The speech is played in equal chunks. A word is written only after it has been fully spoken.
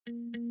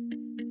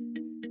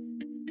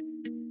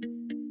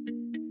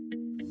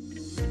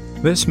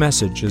This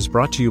message is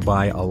brought to you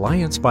by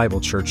Alliance Bible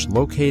Church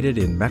located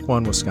in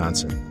Mequon,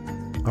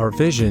 Wisconsin. Our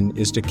vision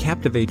is to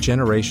captivate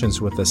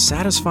generations with the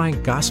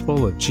satisfying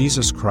gospel of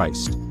Jesus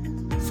Christ.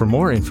 For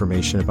more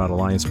information about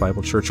Alliance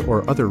Bible Church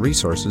or other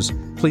resources,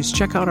 please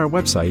check out our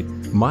website,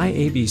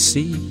 myabc.church.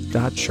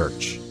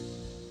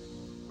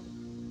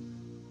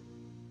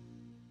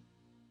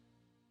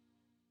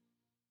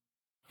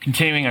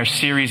 Continuing our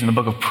series in the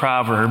book of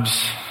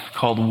Proverbs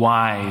called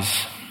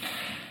Wise.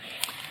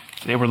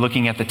 Today we're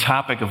looking at the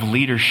topic of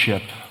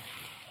leadership.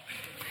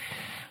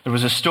 There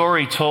was a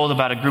story told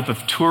about a group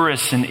of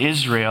tourists in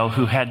Israel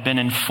who had been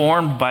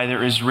informed by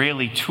their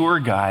Israeli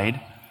tour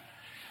guide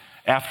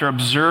after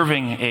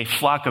observing a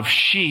flock of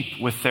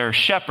sheep with their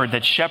shepherd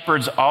that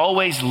shepherds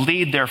always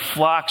lead their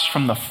flocks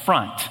from the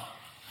front.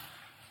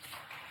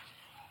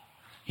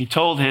 He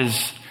told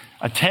his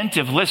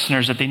attentive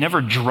listeners that they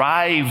never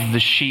drive the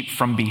sheep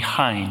from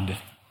behind.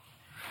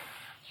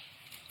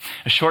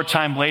 A short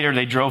time later,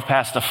 they drove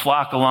past a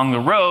flock along the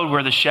road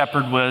where the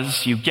shepherd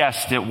was, you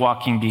guessed it,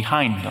 walking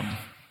behind them.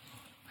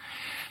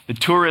 The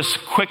tourists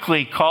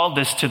quickly called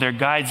this to their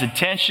guide's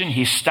attention.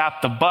 He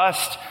stopped the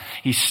bus.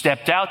 He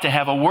stepped out to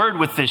have a word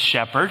with this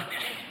shepherd.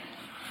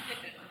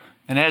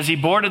 And as he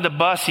boarded the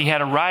bus, he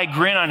had a wry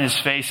grin on his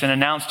face and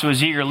announced to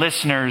his eager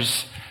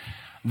listeners,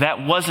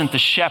 that wasn't the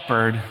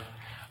shepherd,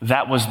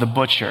 that was the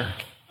butcher.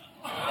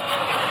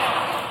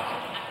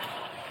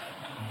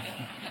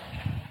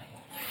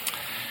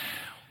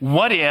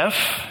 What if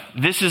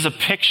this is a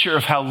picture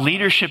of how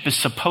leadership is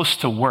supposed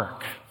to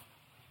work?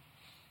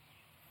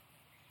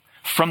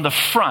 From the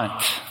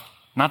front,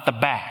 not the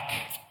back.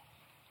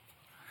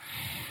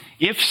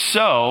 If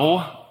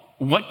so,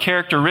 what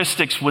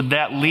characteristics would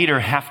that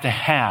leader have to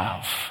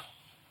have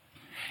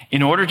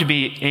in order to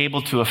be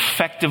able to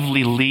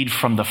effectively lead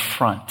from the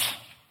front?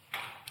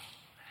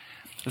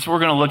 That's what we're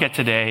going to look at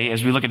today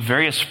as we look at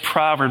various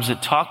proverbs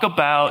that talk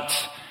about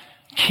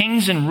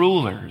kings and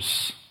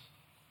rulers.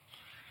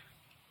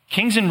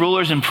 Kings and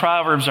rulers in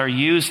Proverbs are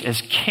used as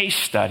case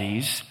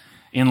studies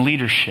in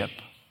leadership.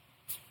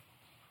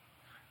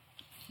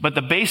 But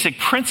the basic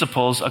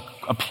principles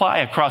apply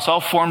across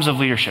all forms of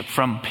leadership,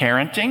 from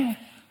parenting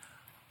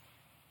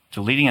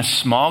to leading a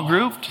small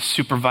group to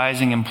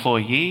supervising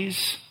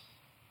employees.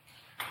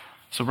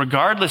 So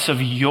regardless of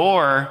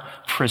your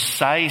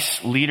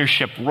precise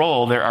leadership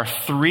role, there are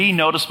three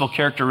noticeable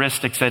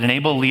characteristics that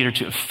enable a leader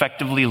to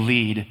effectively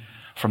lead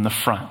from the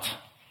front: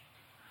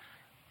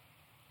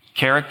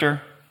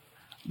 character,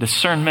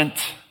 discernment,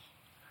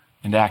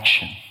 and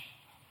action.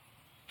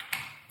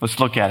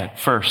 Let's look at it.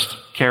 First,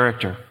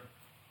 character.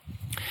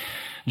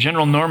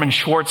 General Norman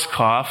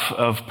Schwarzkopf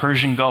of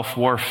Persian Gulf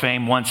War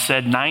fame once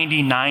said,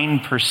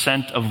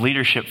 99% of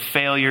leadership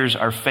failures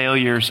are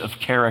failures of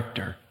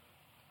character.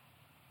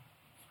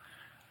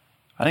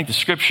 I think the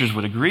scriptures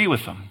would agree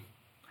with them.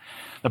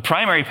 The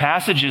primary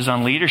passages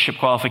on leadership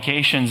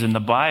qualifications in the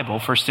Bible,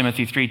 1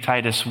 Timothy 3,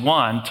 Titus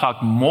 1,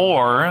 talk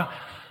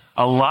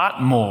a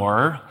lot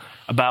more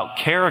about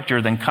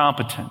character than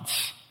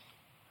competence.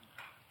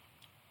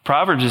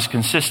 Proverbs is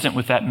consistent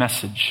with that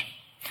message.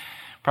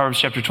 Proverbs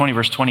chapter 20,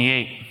 verse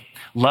 28.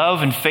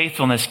 Love and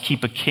faithfulness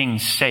keep a king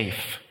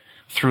safe.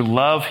 Through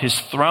love, his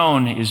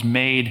throne is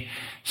made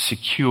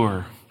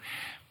secure.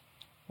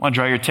 I want to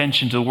draw your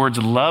attention to the words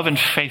love and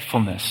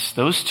faithfulness.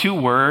 Those two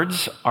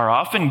words are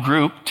often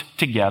grouped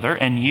together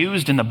and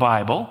used in the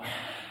Bible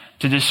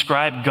to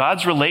describe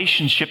God's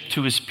relationship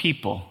to his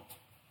people.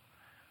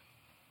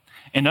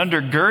 And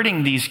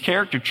undergirding these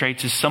character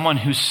traits is someone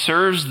who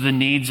serves the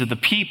needs of the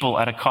people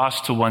at a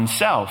cost to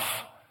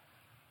oneself.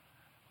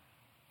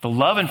 The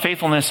love and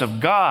faithfulness of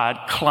God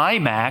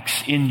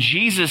climax in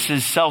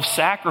Jesus'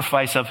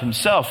 self-sacrifice of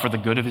himself for the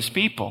good of his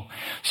people.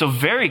 So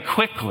very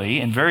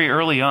quickly and very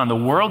early on, the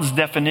world's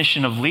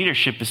definition of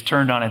leadership is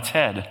turned on its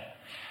head.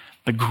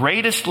 The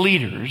greatest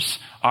leaders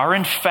are,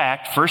 in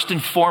fact, first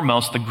and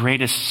foremost, the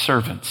greatest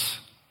servants.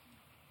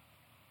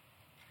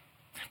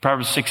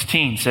 Proverbs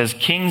 16 says,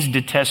 kings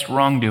detest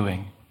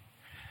wrongdoing,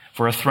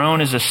 for a throne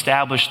is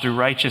established through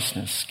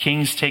righteousness.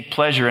 Kings take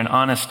pleasure in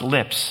honest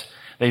lips.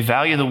 They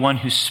value the one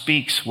who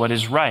speaks what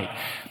is right.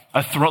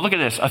 Look at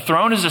this. A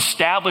throne is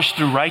established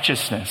through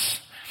righteousness.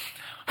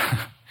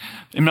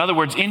 In other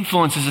words,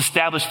 influence is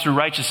established through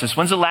righteousness.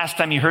 When's the last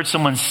time you heard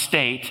someone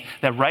state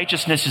that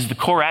righteousness is the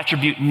core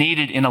attribute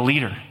needed in a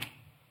leader?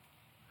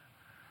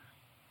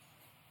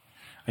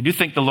 I do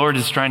think the Lord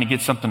is trying to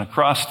get something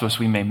across to us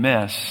we may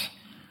miss.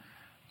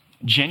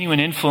 Genuine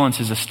influence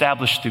is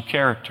established through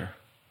character.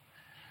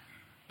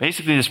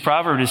 Basically, this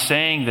proverb is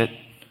saying that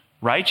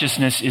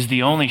righteousness is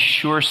the only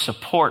sure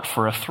support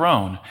for a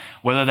throne.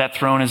 Whether that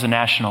throne is a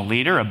national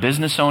leader, a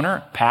business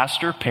owner,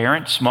 pastor,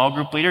 parent, small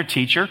group leader,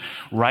 teacher,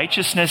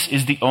 righteousness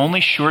is the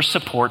only sure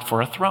support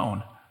for a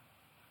throne.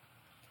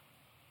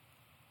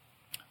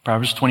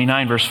 Proverbs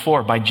 29, verse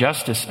 4, by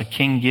justice a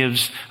king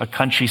gives a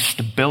country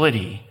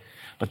stability,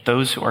 but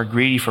those who are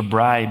greedy for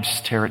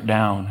bribes tear it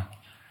down.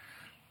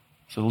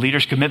 So the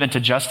leader's commitment to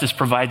justice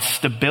provides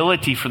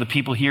stability for the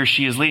people he or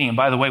she is leading. And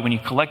by the way, when you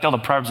collect all the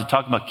proverbs that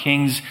talk about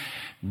kings,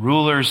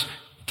 rulers,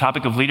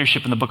 topic of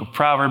leadership in the book of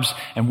Proverbs,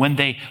 and when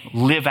they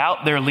live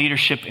out their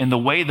leadership in the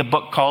way the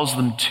book calls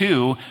them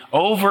to,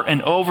 over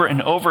and over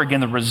and over again,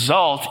 the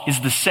result is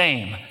the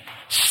same: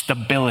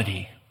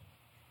 stability.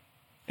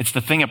 It's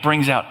the thing it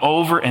brings out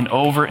over and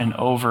over and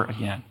over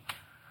again.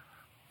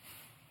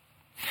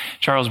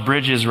 Charles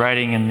Bridges,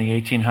 writing in the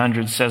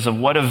 1800s, says, "Of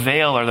what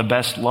avail are the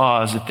best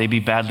laws if they be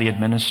badly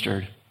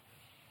administered?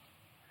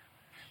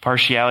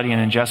 Partiality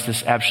and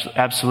injustice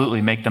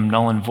absolutely make them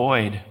null and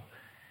void.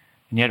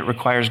 And yet it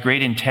requires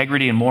great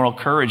integrity and moral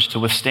courage to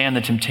withstand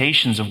the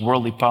temptations of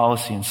worldly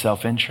policy and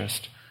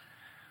self-interest."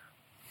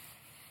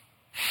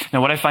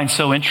 Now, what I find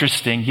so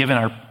interesting, given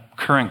our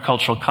current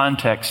cultural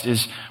context,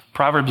 is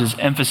Proverbs'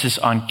 emphasis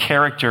on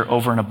character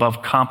over and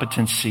above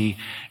competency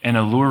and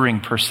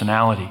alluring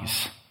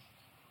personalities.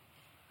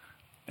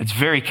 It's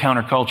very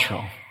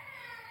countercultural.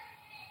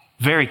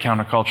 Very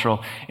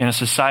countercultural in a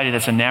society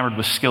that's enamored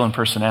with skill and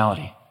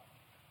personality.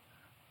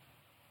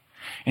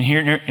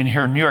 In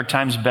her New York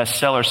Times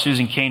bestseller,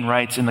 Susan Cain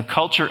writes, "In the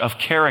culture of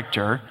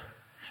character,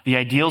 the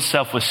ideal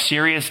self was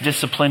serious,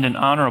 disciplined, and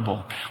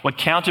honorable. What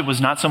counted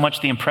was not so much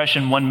the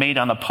impression one made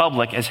on the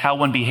public as how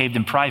one behaved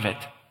in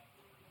private."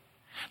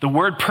 The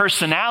word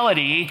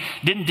personality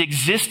didn't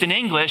exist in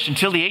English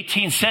until the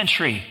 18th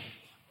century.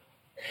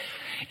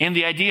 And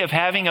the idea of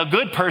having a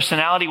good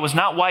personality was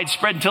not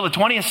widespread until the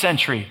 20th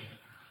century.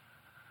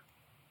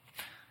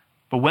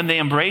 But when they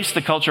embraced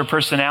the culture of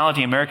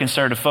personality, Americans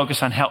started to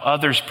focus on how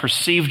others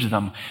perceived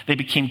them. They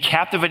became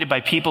captivated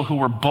by people who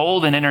were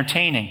bold and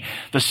entertaining.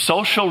 The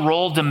social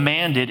role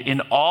demanded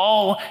in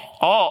all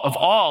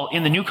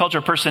in the new culture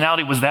of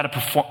personality was that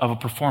of a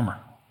performer.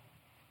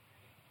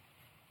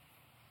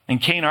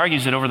 And Cain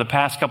argues that over the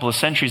past couple of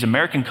centuries,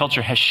 American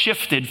culture has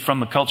shifted from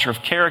the culture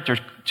of character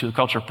to the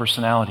culture of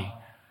personality.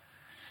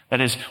 That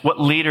is,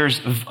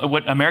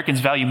 what Americans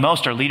value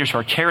most are leaders who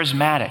are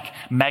charismatic,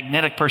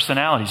 magnetic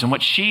personalities. And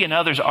what she and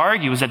others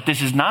argue is that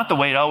this is not the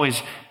way it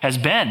always has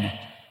been.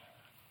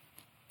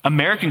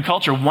 American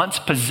culture once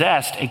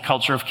possessed a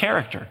culture of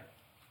character.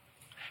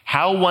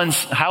 How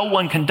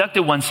one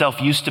conducted oneself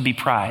used to be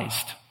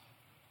prized.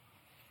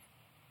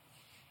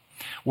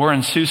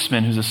 Warren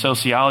Sussman, who's a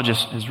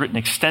sociologist, has written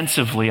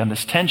extensively on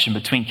this tension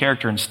between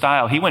character and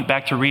style. He went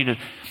back to read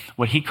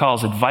what he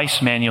calls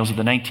advice manuals of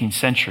the 19th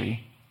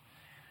century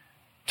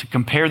to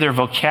compare their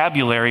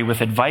vocabulary with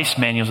advice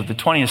manuals of the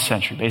 20th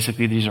century.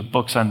 Basically, these are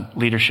books on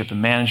leadership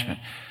and management.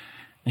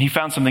 And he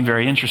found something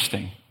very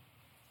interesting.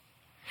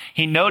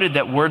 He noted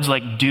that words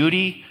like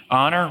duty,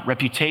 honor,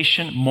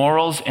 reputation,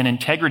 morals, and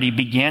integrity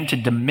began to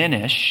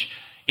diminish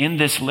in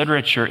this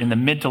literature in the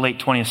mid to late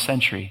 20th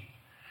century.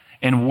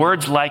 And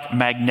words like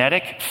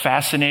magnetic,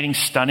 fascinating,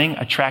 stunning,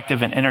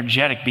 attractive, and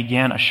energetic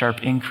began a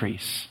sharp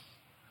increase.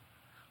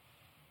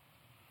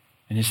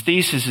 And his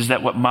thesis is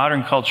that what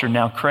modern culture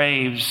now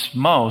craves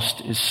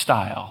most is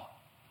style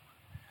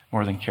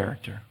more than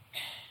character.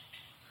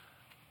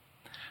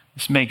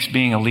 This makes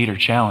being a leader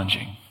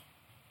challenging.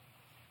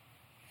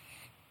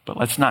 But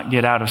let's not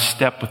get out of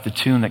step with the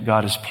tune that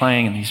God is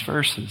playing in these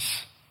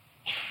verses.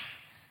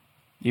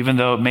 Even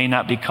though it may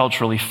not be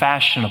culturally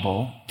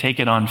fashionable, take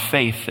it on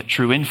faith that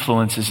true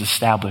influence is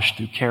established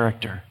through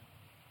character.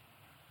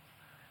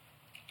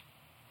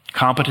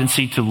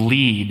 Competency to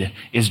lead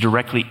is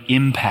directly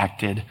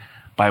impacted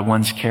by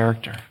one's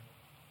character.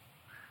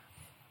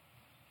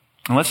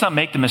 And let's not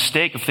make the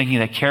mistake of thinking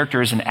that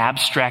character is an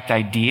abstract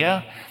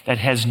idea that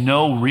has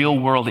no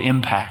real-world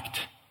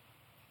impact.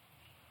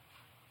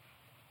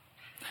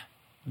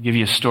 I'll give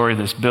you a story of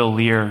this. Bill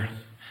Lear,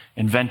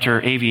 inventor,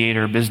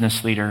 aviator,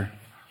 business leader.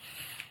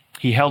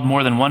 He held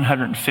more than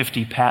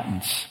 150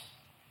 patents.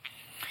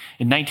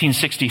 In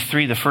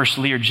 1963, the first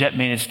Lear jet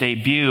made its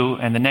debut,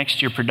 and the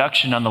next year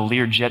production on the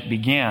Lear jet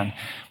began.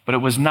 But it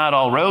was not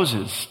all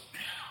roses.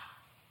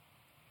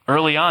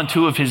 Early on,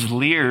 2 of his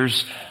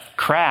Lears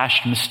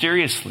crashed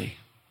mysteriously.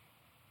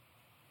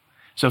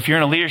 So if you're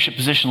in a leadership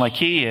position like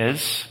he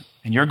is,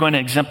 and you're going to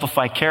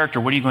exemplify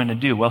character, what are you going to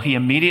do? Well, he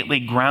immediately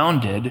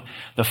grounded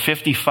the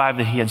 55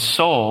 that he had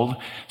sold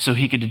so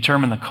he could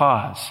determine the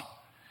cause.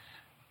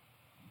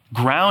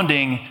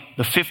 Grounding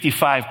the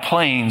 55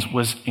 planes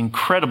was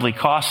incredibly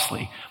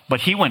costly,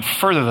 but he went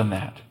further than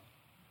that.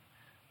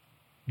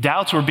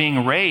 Doubts were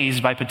being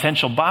raised by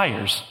potential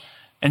buyers,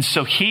 and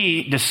so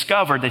he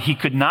discovered that he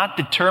could not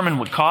determine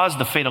what caused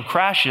the fatal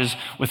crashes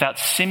without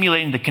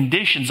simulating the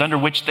conditions under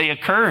which they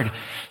occurred.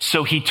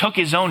 So he took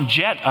his own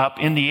jet up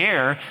in the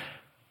air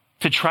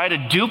to try to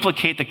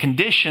duplicate the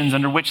conditions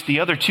under which the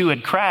other 2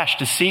 had crashed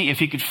to see if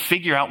he could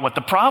figure out what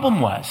the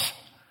problem was.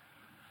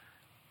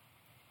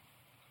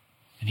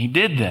 And he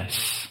did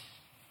this,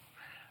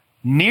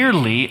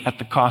 nearly at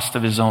the cost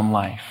of his own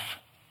life.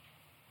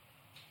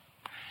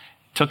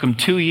 It took him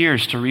 2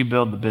 years to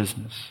rebuild the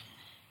business.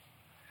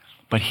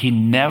 But he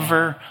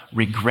never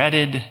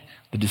regretted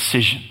the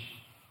decision.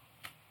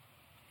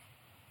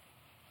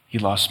 He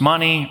lost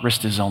money,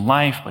 risked his own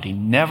life, but he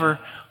never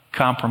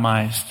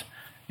compromised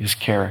his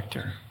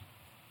character.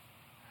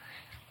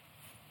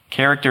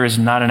 Character is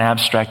not an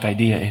abstract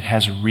idea. It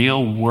has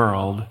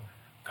real-world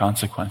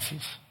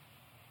consequences.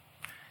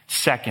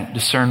 Second,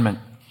 discernment.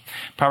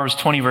 Proverbs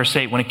 20, verse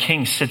 8, when a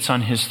king sits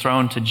on his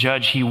throne to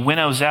judge, he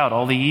winnows out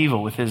all the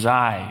evil with his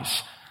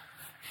eyes.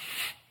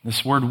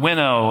 This word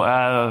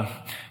winnow,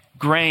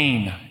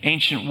 grain,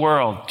 ancient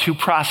world, two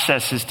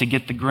processes to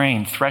get the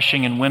grain,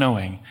 threshing and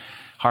winnowing.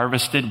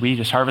 Wheat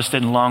is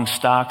harvested in long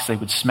stalks. They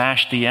would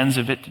smash the ends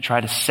of it to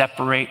try to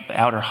separate the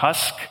outer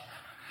husk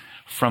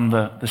from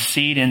the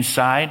seed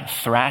inside,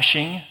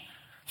 threshing.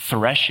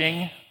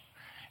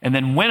 And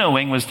then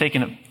winnowing was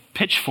taking a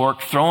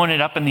pitchfork, throwing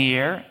it up in the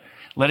air,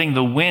 letting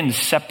the wind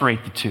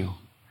separate the two.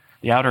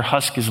 The outer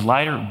husk is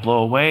lighter, it would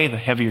blow away, the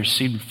heavier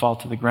seed would fall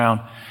to the ground.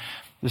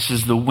 This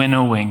is the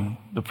winnowing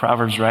the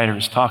Proverbs writer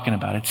is talking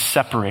about. It's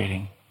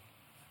separating.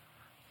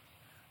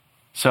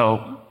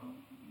 So,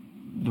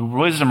 the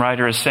wisdom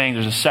writer is saying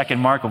there's a second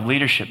mark of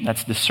leadership, and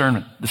that's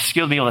discernment. The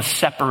skill to be able to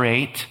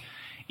separate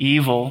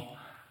evil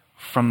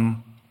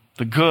from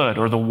the good,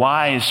 or the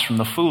wise from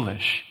the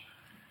foolish.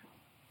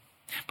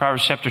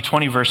 Proverbs chapter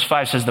 20, verse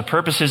 5 says, the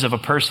purposes of a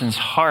person's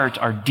heart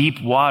are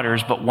deep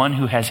waters, but one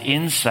who has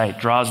insight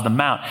draws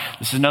them out.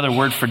 This is another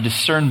word for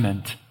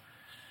discernment.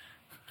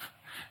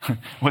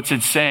 What's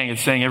it saying?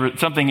 It's saying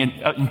something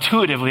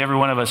intuitively every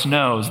one of us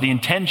knows. The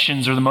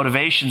intentions or the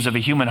motivations of a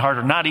human heart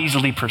are not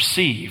easily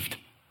perceived.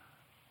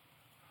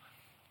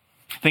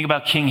 Think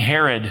about King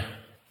Herod.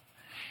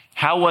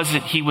 How was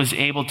it he was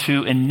able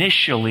to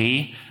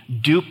initially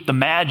dupe the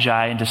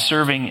Magi into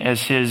serving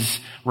as his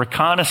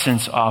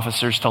reconnaissance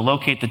officers to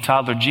locate the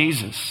toddler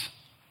Jesus?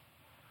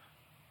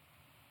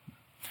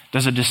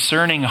 Does a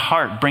discerning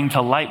heart bring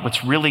to light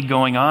what's really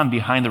going on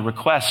behind the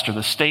request or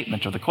the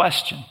statement or the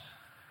question?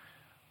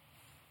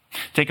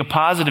 Take a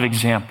positive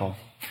example.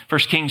 1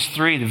 Kings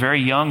 3, the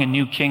very young and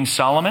new King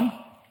Solomon.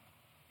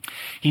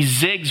 He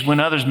zigs when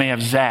others may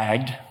have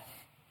zagged.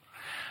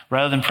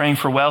 Rather than praying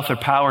for wealth or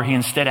power, he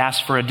instead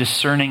asked for a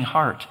discerning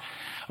heart.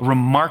 A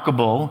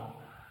remarkable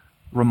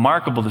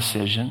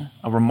decision,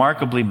 a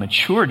remarkably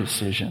mature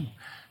decision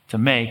to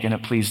make, and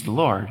it pleased the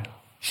Lord.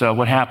 So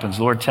what happens?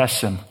 The Lord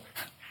tests him.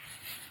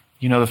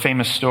 You know the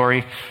famous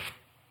story.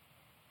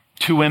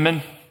 2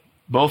 women,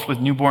 both with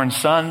newborn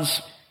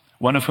sons,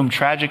 one of whom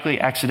tragically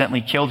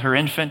accidentally killed her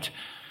infant.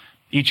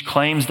 Each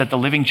claims that the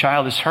living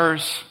child is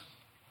hers.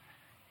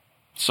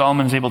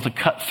 Solomon is able to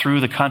cut through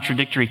the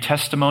contradictory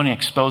testimony,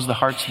 expose the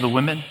hearts of the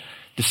women,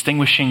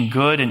 distinguishing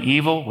good and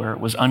evil where it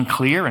was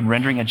unclear and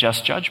rendering a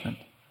just judgment.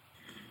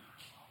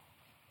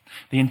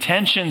 The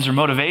intentions or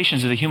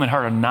motivations of the human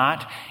heart are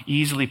not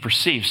easily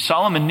perceived.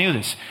 Solomon knew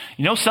this.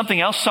 You know something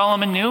else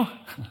Solomon knew?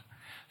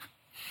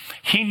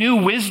 He knew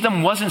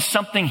wisdom wasn't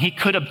something he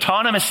could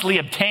autonomously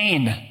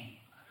obtain.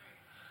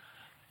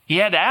 He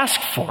had to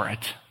ask for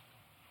it.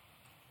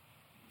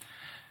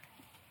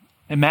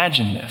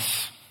 Imagine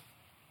this.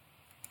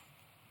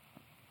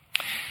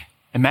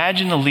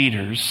 Imagine the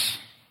leaders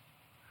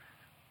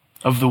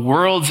of the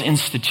world's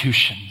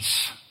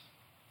institutions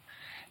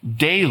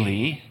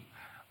daily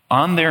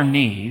on their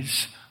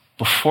knees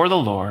before the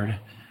Lord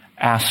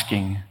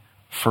asking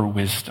for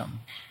wisdom.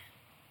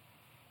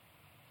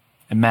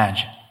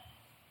 Imagine.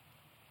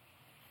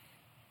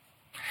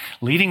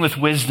 Leading with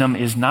wisdom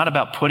is not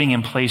about putting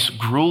in place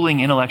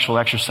grueling intellectual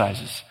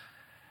exercises,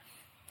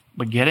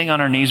 but getting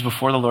on our knees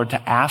before the Lord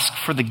to ask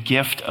for the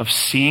gift of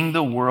seeing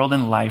the world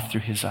and life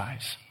through his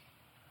eyes.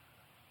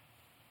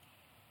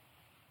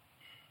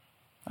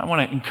 I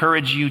want to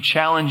encourage you,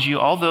 challenge you,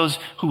 all those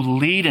who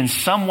lead in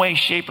some way,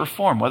 shape, or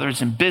form, whether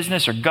it's in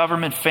business or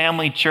government,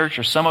 family, church,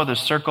 or some other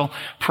circle,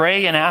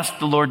 pray and ask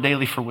the Lord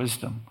daily for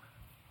wisdom.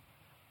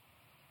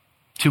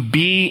 To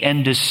be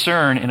and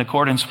discern in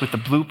accordance with the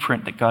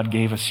blueprint that God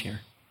gave us here.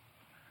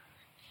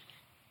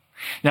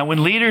 Now,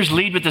 when leaders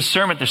lead with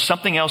discernment, there's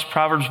something else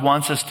Proverbs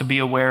wants us to be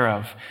aware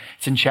of.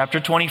 It's in chapter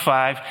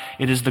 25.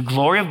 It is the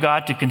glory of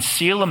God to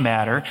conceal a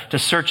matter, to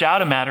search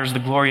out a matter is the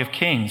glory of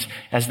kings.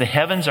 As the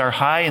heavens are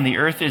high and the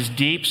earth is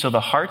deep, so the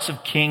hearts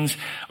of kings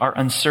are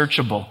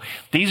unsearchable.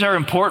 These are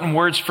important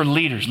words for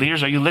leaders.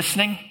 Leaders, are you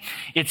listening?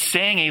 It's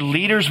saying a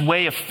leader's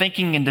way of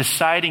thinking and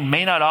deciding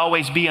may not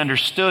always be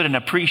understood and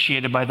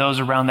appreciated by those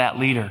around that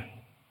leader.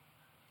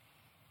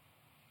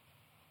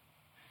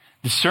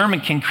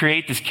 Discernment can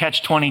create this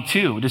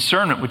catch-22.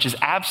 Discernment, which is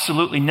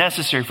absolutely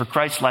necessary for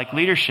Christ-like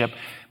leadership,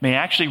 may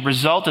actually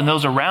result in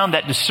those around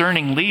that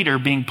discerning leader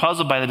being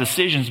puzzled by the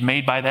decisions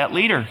made by that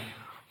leader.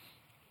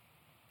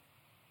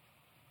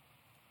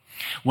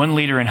 One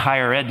leader in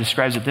higher ed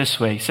describes it this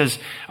way. He says,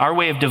 our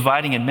way of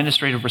dividing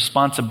administrative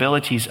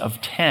responsibilities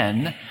of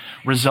 10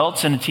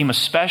 results in a team of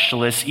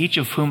specialists, each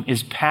of whom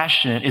is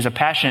a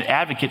passionate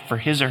advocate for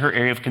his or her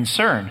area of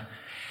concern.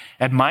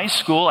 At my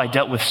school, I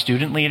dealt with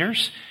student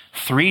leaders,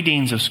 3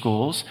 deans of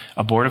schools,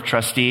 a board of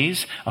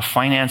trustees, a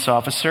finance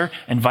officer,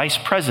 and vice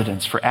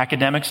presidents for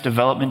academics,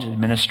 development, and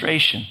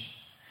administration.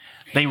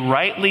 They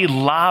rightly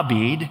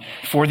lobbied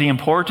for the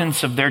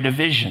importance of their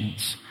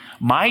divisions.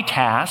 My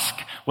task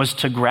was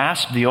to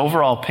grasp the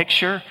overall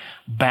picture,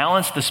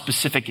 balance the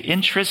specific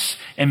interests,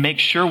 and make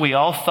sure we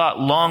all thought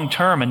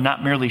long-term and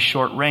not merely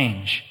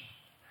short-range.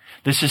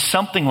 This is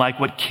something like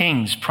what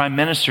kings, prime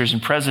ministers,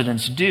 and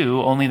presidents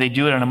do, only they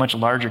do it on a much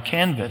larger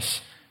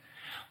canvas.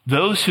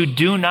 Those who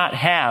do not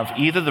have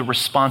either the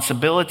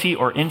responsibility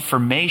or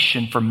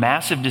information for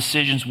massive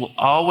decisions will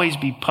always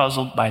be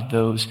puzzled by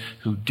those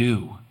who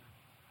do.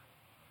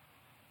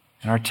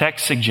 And our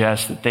text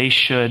suggests that they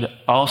should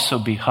also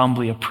be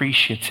humbly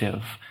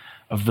appreciative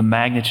of the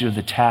magnitude of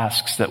the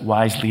tasks that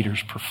wise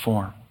leaders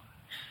perform.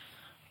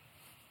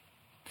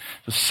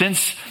 So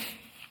since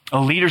a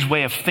leader's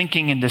way of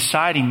thinking and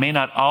deciding may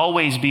not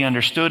always be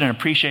understood and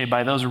appreciated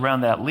by those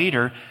around that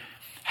leader,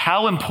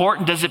 how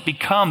important does it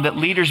become that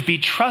leaders be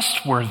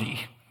trustworthy?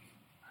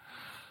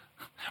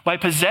 By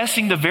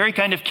possessing the very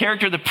kind of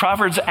character that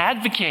Proverbs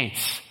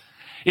advocates,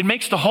 it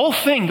makes the whole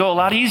thing go a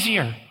lot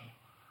easier.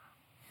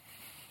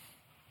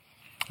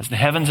 As the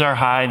heavens are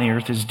high and the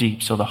earth is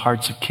deep, so the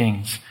hearts of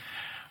kings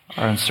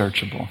are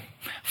unsearchable.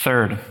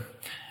 Third,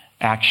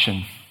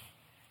 action.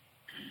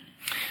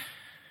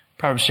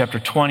 Proverbs chapter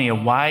 20, a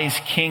wise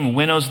king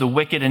winnows the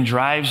wicked and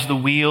drives the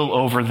wheel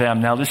over them.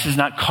 Now, this is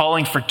not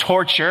calling for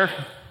torture.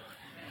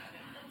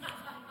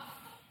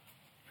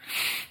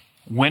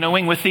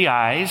 Winnowing with the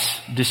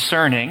eyes,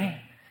 discerning,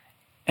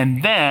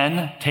 and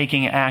then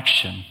taking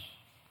action.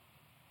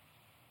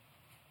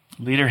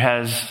 The leader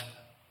has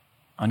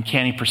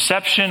uncanny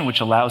perception, which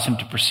allows him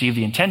to perceive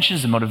the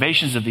intentions and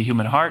motivations of the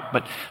human heart,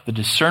 but the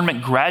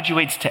discernment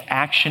graduates to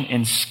action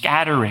in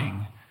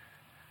scattering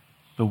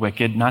the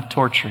wicked, not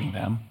torturing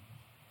them.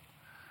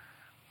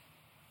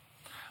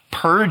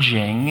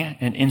 Purging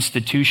an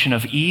institution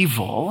of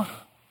evil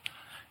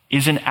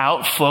is an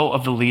outflow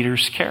of the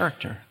leader's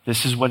character.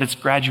 This is what it's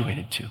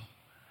graduated to.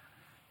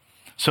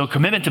 So a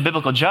commitment to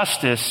biblical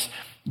justice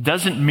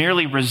doesn't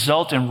merely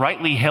result in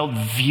rightly held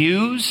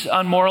views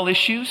on moral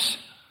issues.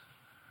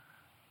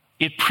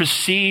 It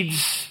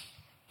proceeds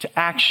to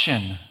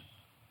action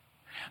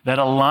that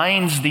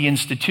aligns the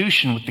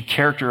institution with the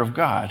character of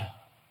God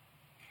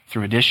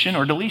through addition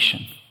or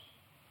deletion.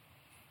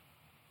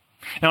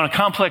 Now, in a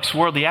complex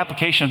world, the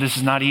application of this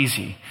is not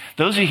easy.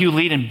 Those of you who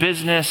lead in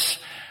business,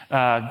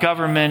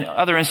 government,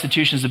 other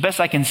institutions, the best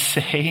I can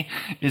say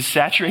is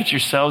saturate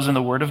yourselves in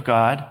the Word of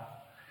God.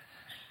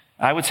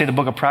 I would say the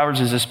book of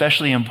Proverbs is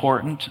especially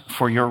important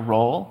for your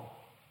role.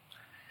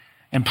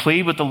 And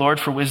plead with the Lord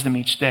for wisdom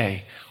each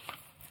day.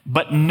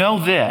 But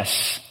know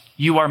this,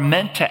 you are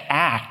meant to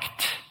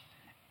act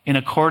in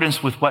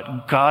accordance with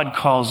what God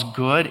calls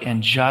good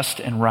and just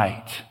and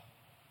right.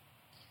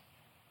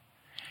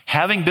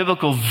 Having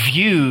biblical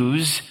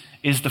views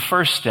is the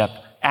first step.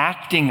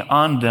 Acting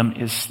on them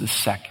is the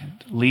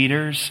second.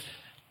 Leaders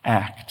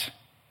act.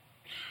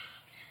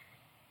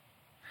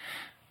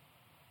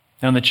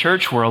 Now, in the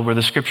church world, where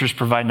the scriptures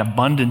provide an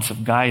abundance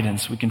of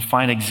guidance, we can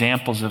find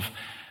examples of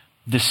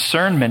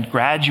discernment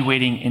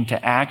graduating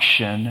into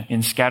action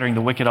in scattering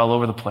the wicked all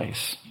over the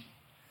place.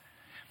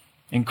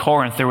 In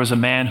Corinth, there was a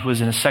man who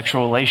was in a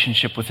sexual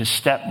relationship with his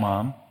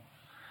stepmom,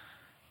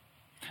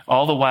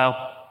 all the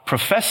while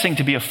professing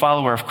to be a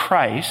follower of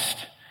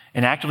Christ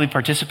and actively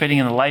participating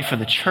in the life of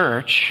the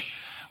church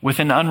with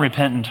an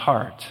unrepentant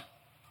heart.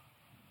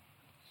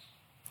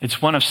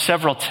 It's one of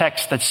several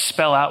texts that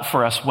spell out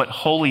for us what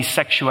holy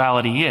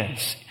sexuality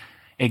is.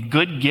 A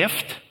good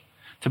gift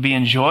to be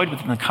enjoyed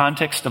within the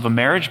context of a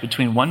marriage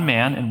between one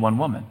man and one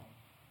woman.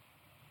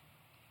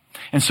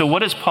 And so what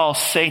does Paul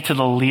say to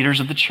the leaders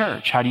of the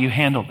church? How do you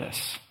handle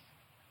this?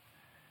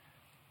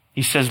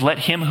 He says, let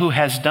him who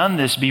has done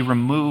this be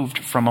removed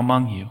from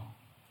among you.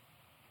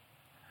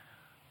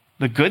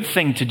 The good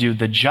thing to do,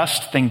 the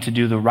just thing to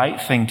do, the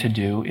right thing to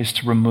do is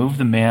to remove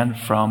the man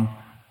from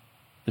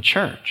the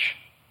church.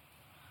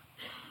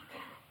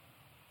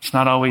 It's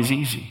not always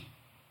easy.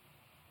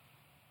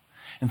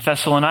 In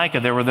Thessalonica,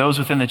 there were those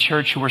within the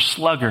church who were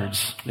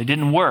sluggards. They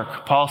didn't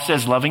work. Paul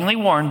says, lovingly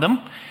warned them,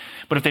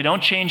 but if they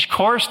don't change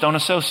course, don't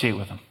associate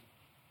with them.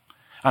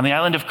 On the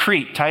island of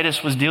Crete,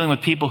 Titus was dealing with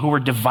people who were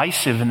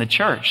divisive in the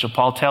church. So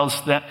Paul tells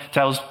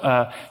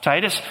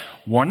Titus,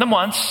 warn them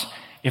once.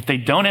 If they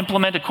don't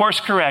implement a course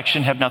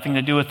correction, have nothing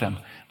to do with them.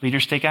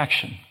 Leaders take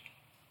action.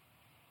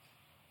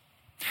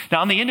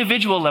 Now, on the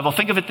individual level,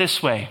 think of it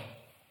this way.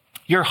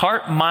 Your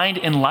heart, mind,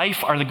 and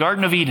life are the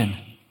Garden of Eden.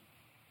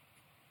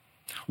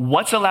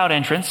 What's allowed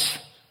entrance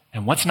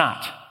and what's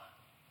not?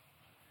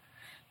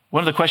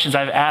 One of the questions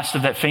I've asked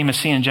of that famous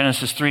scene in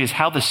Genesis 3 is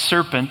how the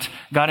serpent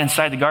got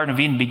inside the Garden of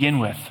Eden to begin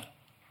with.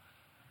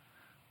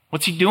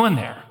 What's he doing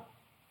there?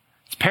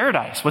 It's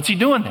paradise. What's he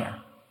doing there?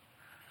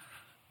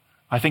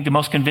 I think the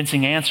most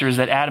convincing answer is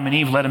that Adam and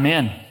Eve let him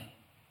in.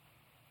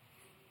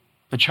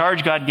 The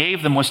charge God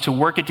gave them was to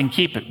work it and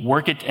keep it,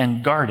 work it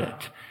and guard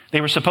it.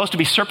 They were supposed to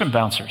be serpent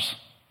bouncers.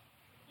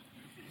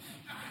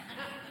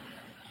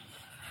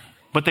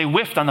 But they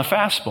whiffed on the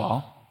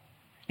fastball,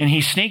 and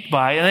he sneaked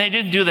by, and they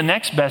didn't do the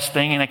next best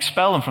thing and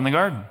expel him from the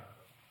garden.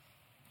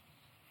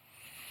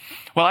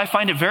 Well, I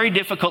find it very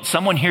difficult.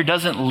 Someone here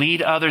doesn't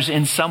lead others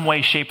in some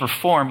way, shape, or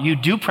form. You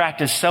do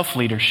practice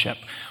self-leadership,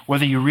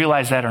 whether you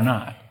realize that or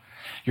not.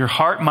 Your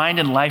heart, mind,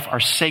 and life are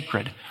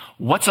sacred.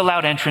 What's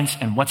allowed entrance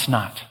and what's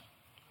not?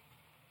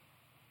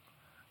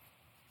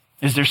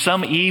 Is there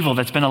some evil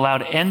that's been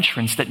allowed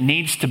entrance that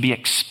needs to be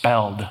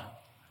expelled?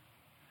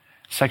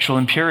 Sexual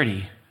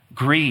impurity,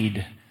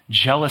 greed,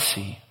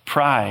 jealousy,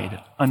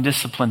 pride,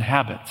 undisciplined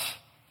habits.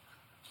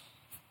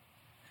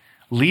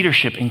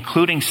 Leadership,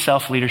 including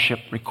self-leadership,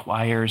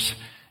 requires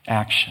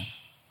action.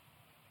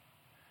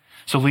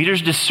 So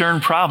leaders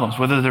discern problems,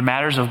 whether they're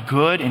matters of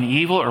good and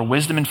evil or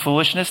wisdom and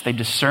foolishness. They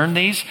discern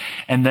these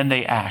and then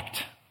they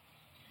act.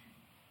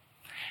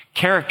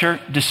 Character,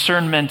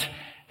 discernment,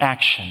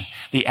 action.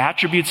 The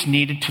attributes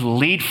needed to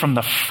lead from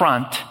the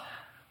front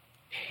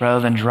rather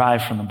than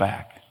drive from the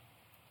back.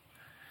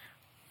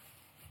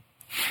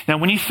 Now,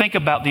 when you think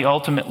about the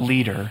ultimate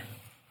leader,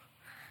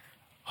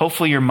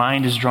 hopefully your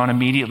mind is drawn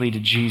immediately to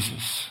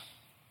Jesus.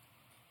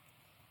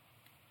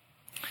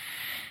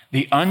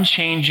 The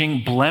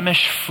unchanging,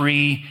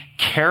 blemish-free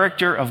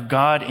character of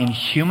God in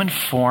human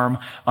form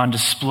on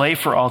display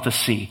for all to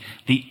see.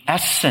 The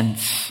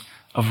essence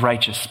of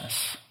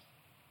righteousness.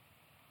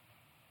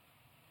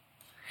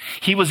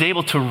 He was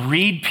able to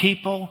read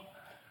people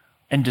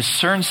and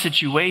discern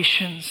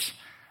situations,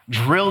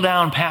 drill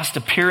down past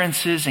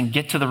appearances and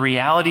get to the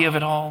reality of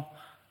it all.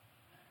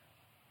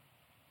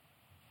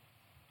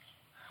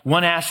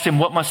 One asked him,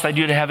 "What must I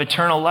do to have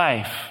eternal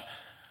life?"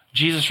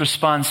 Jesus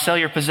responds, "Sell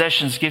your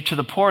possessions, give to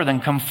the poor, then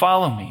come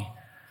follow me."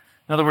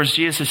 In other words,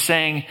 Jesus is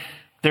saying,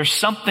 there's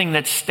something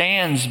that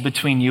stands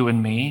between you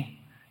and me.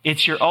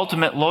 It's your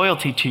ultimate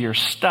loyalty to your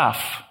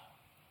stuff.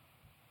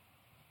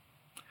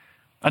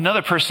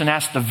 Another person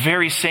asked the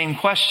very same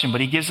question,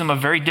 but he gives him a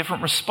very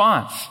different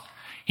response.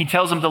 He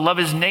tells him to love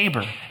his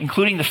neighbor,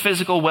 including the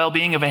physical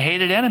well-being of a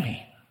hated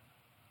enemy.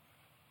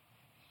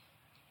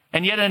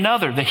 And yet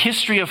another, the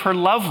history of her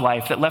love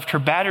life that left her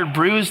battered,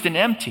 bruised, and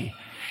empty.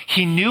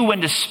 He knew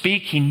when to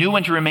speak. He knew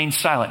when to remain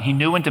silent. He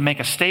knew when to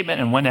make a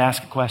statement and when to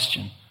ask a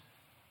question.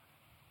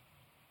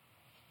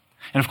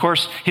 And of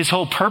course, his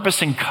whole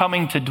purpose in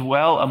coming to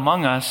dwell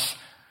among us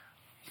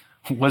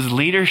was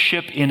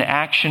leadership in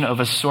action of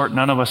a sort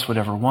none of us would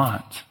ever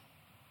want.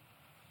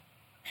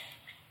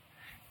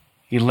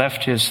 He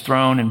left his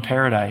throne in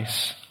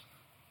paradise,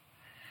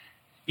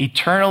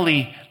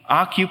 eternally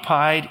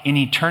occupied in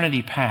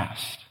eternity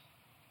past,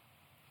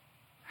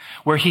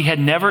 where he had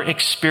never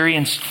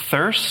experienced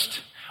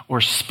thirst or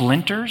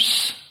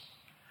splinters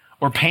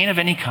or pain of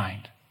any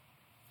kind.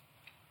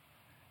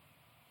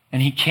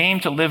 And he came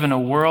to live in a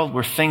world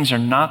where things are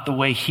not the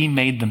way he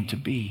made them to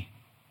be.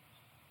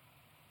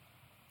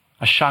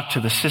 A shock to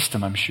the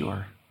system, I'm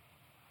sure.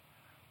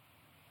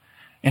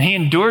 And he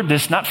endured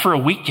this not for a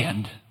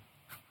weekend,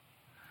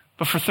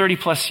 but for 30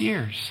 plus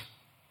years.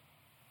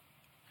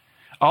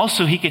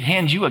 Also, he could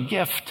hand you a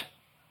gift.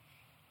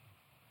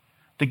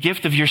 The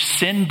gift of your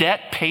sin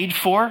debt paid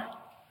for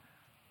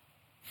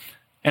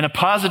and a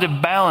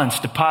positive balance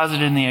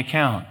deposited in the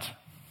account.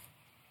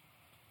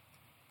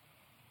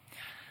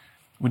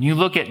 When you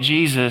look at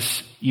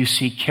Jesus, you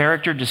see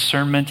character,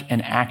 discernment,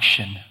 and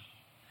action.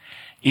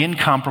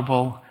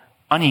 Incomparable,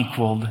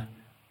 unequaled,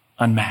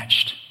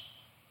 unmatched.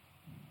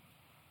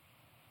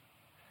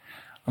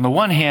 On the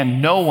one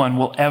hand, no one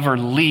will ever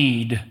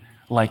lead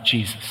like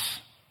Jesus.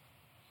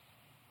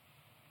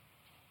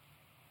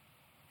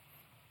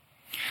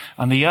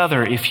 On the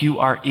other, if you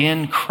are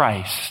in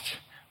Christ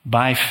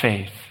by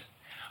faith,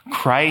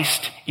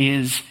 Christ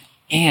is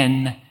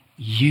in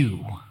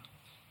you,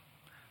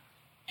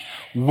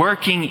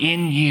 working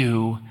in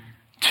you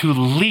to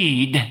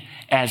lead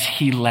as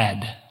he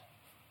led.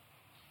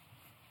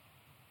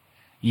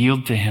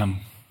 Yield to him.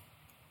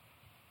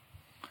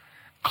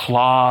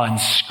 Claw and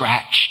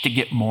scratch to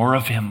get more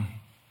of him.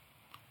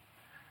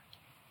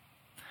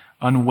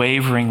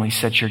 Unwaveringly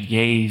set your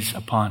gaze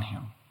upon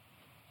him.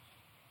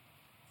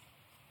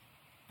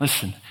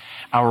 Listen,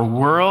 our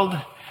world,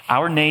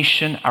 our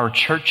nation, our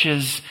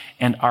churches,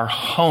 and our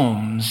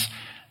homes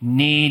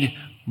need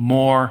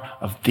more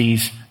of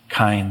these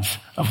kinds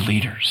of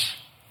leaders.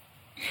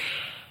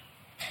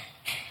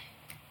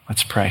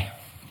 Let's pray.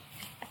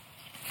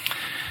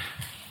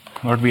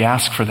 Lord, we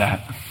ask for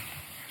that.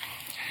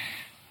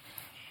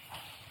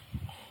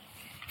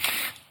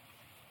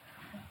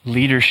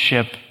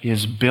 Leadership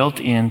is built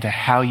into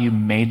how you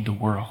made the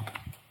world.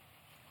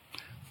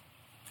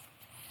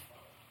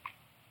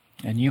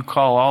 And you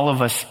call all of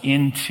us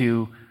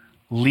into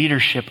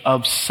leadership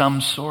of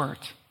some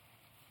sort.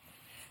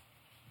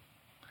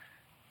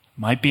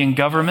 Might be in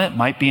government,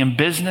 might be in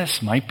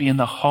business, might be in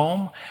the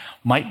home,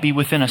 might be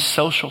within a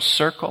social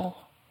circle.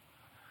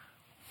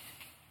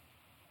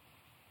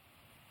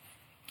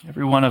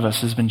 Every one of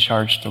us has been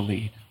charged to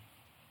lead.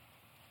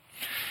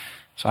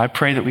 So I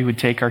pray that we would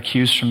take our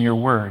cues from your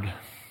word.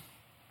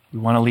 We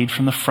want to lead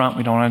from the front.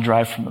 We don't want to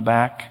drive from the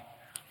back.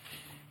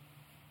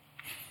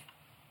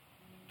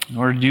 In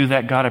order to do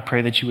that, God, I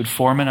pray that you would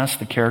form in us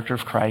the character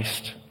of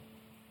Christ,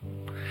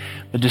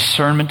 the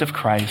discernment of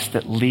Christ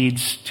that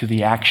leads to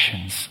the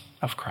actions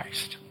of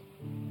Christ.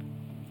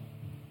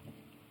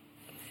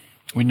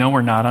 We know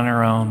we're not on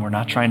our own. We're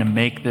not trying to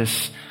make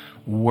this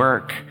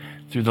work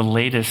through the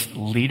latest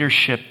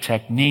leadership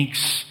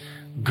techniques,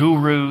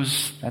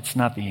 gurus. That's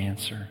not the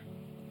answer.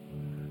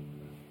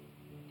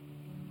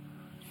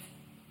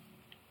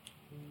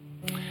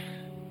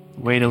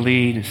 The way to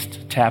lead is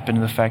to tap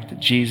into the fact that,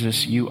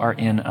 Jesus, you are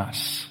in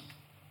us.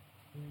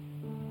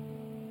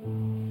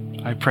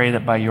 I pray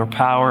that by your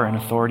power and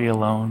authority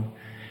alone,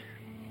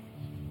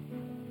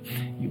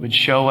 you would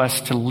show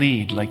us to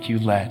lead like you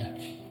led.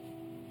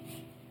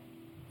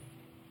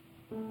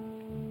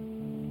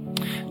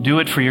 Do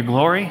it for your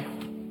glory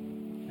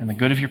and the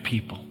good of your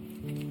people.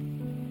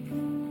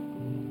 In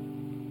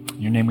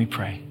your name we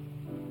pray.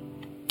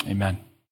 Amen.